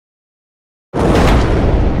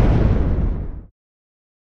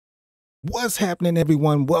What's happening,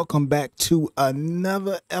 everyone? Welcome back to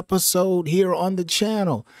another episode here on the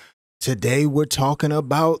channel. Today, we're talking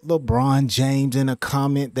about LeBron James and a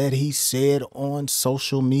comment that he said on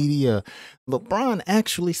social media. LeBron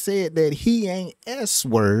actually said that he ain't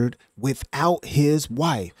S-word without his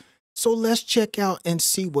wife. So let's check out and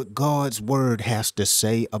see what God's word has to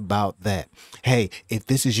say about that. Hey, if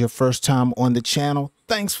this is your first time on the channel,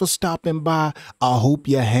 thanks for stopping by. I hope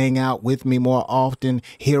you hang out with me more often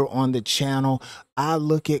here on the channel. I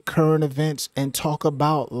look at current events and talk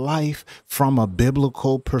about life from a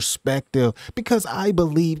biblical perspective because I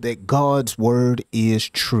believe that God's word is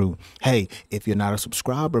true. Hey, if you're not a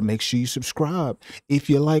subscriber, make sure you subscribe. If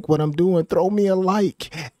you like what I'm doing, throw me a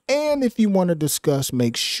like. And if you want to discuss,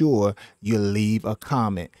 make sure you leave a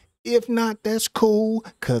comment. If not, that's cool,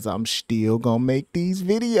 because I'm still going to make these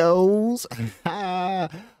videos.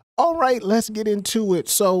 All right, let's get into it.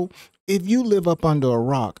 So if you live up under a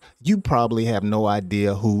rock, you probably have no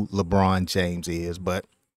idea who LeBron James is, but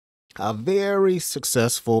a very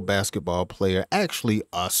successful basketball player, actually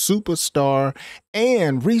a superstar,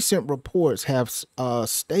 and recent reports have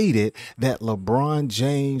stated that LeBron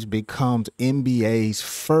James becomes NBA's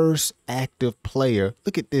first active player.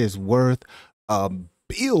 Look at this, worth a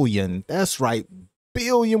billion. That's right,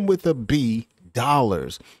 billion with a B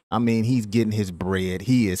dollars. I mean, he's getting his bread.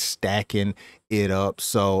 He is stacking it up.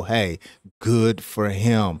 So, hey, good for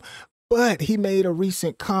him. But he made a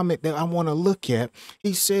recent comment that I want to look at.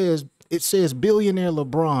 It says billionaire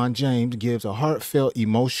LeBron James gives a heartfelt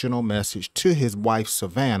emotional message to his wife,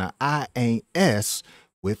 Savannah. I ain't S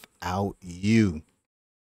without you.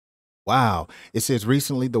 Wow. It says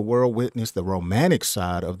recently the world witnessed the romantic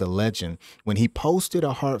side of the legend when he posted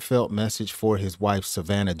a heartfelt message for his wife,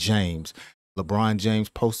 Savannah James. LeBron James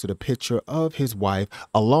posted a picture of his wife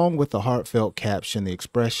along with a heartfelt caption, the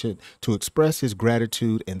expression to express his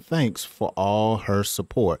gratitude and thanks for all her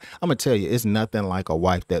support. I'm going to tell you, it's nothing like a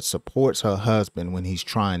wife that supports her husband when he's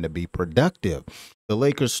trying to be productive. The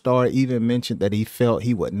Lakers star even mentioned that he felt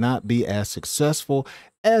he would not be as successful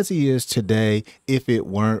as he is today if it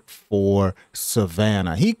weren't for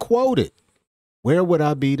Savannah. He quoted, "Where would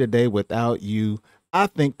I be today without you? I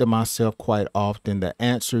think to myself quite often. The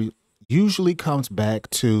answer usually comes back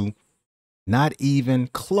to not even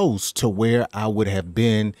close to where I would have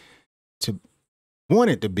been to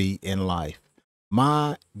wanted to be in life.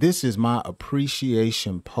 This is my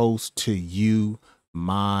appreciation post to you,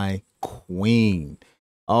 my queen."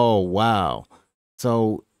 Oh, wow.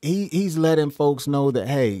 So he's letting folks know that,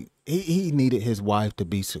 hey, he needed his wife to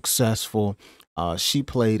be successful. She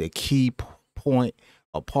played a key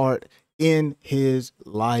a part in his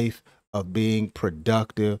life of being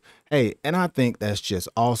productive. Hey, and I think that's just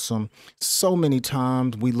awesome. So many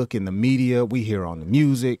times we look in the media, we hear on the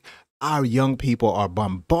music, our young people are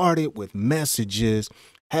bombarded with messages.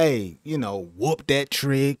 Hey, whoop that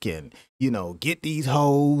trick and, get these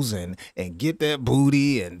hoes and get that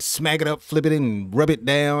booty and smack it up, flip it and rub it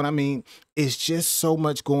down. I mean, it's just so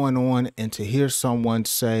much going on. And to hear someone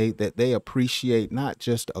say that they appreciate not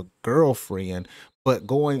just a girlfriend, but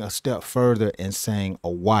going a step further and saying a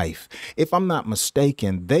wife. If I'm not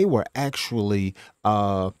mistaken, they were actually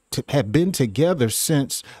have been together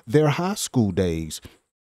since their high school days.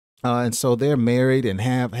 And so they're married and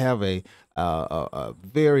have a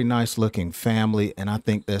very nice looking family. And I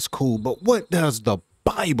think that's cool. But what does the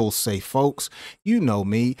Bible say, folks? You know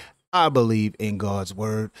me. I believe in God's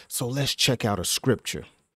word. So let's check out a scripture.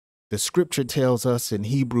 The scripture tells us in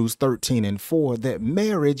Hebrews 13:4 that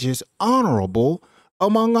marriage is honorable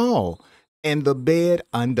among all, and the bed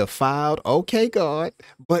undefiled, okay, God,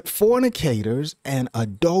 but fornicators and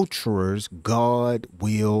adulterers God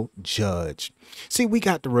will judge. See, we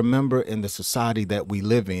got to remember in the society that we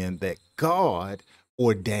live in that God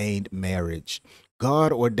ordained marriage.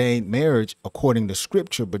 God ordained marriage according to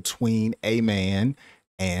scripture between a man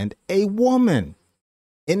and a woman.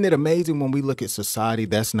 Isn't it amazing when we look at society,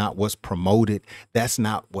 that's not what's promoted, that's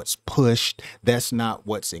not what's pushed, that's not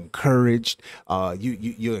what's encouraged.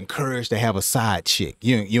 You're encouraged to have a side chick,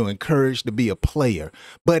 you're encouraged to be a player.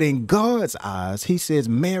 But in God's eyes, he says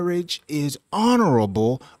marriage is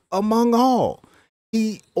honorable among all.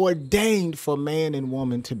 He ordained for man and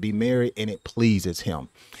woman to be married, and it pleases him.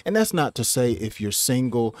 And that's not to say if you're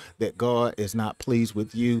single that God is not pleased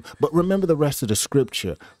with you, but remember the rest of the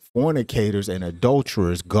scripture. fornicators and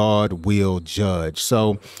adulterers God will judge.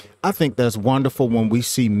 So I think that's wonderful when we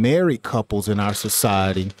see married couples in our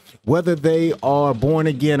society, whether they are born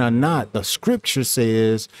again or not. The scripture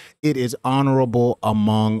says it is honorable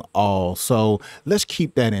among all. So let's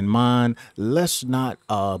keep that in mind. Let's not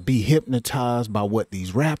be hypnotized by what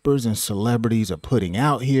these rappers and celebrities are putting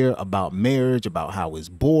out here about marriage, about how it's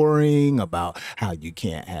boring, about how you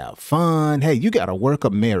can't have fun. Hey, you got to work a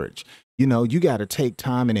marriage. You know, you got to take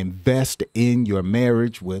time and invest in your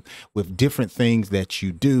marriage with different things that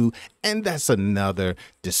you do. And that's another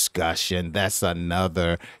discussion. That's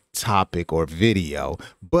another topic or video.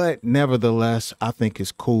 But nevertheless, I think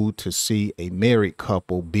it's cool to see a married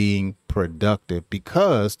couple being productive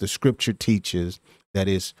because the scripture teaches that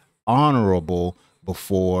it's honorable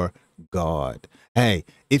before God. Hey,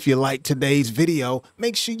 if you like today's video,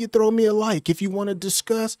 make sure you throw me a like. If you want to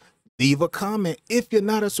discuss, leave a comment. If you're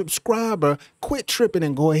not a subscriber, quit tripping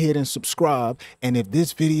and go ahead and subscribe. And if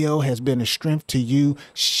this video has been a strength to you,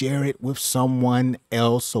 share it with someone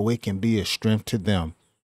else so it can be a strength to them.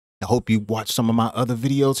 I hope you watch some of my other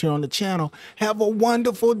videos here on the channel. Have a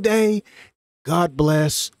wonderful day. God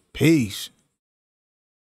bless. Peace.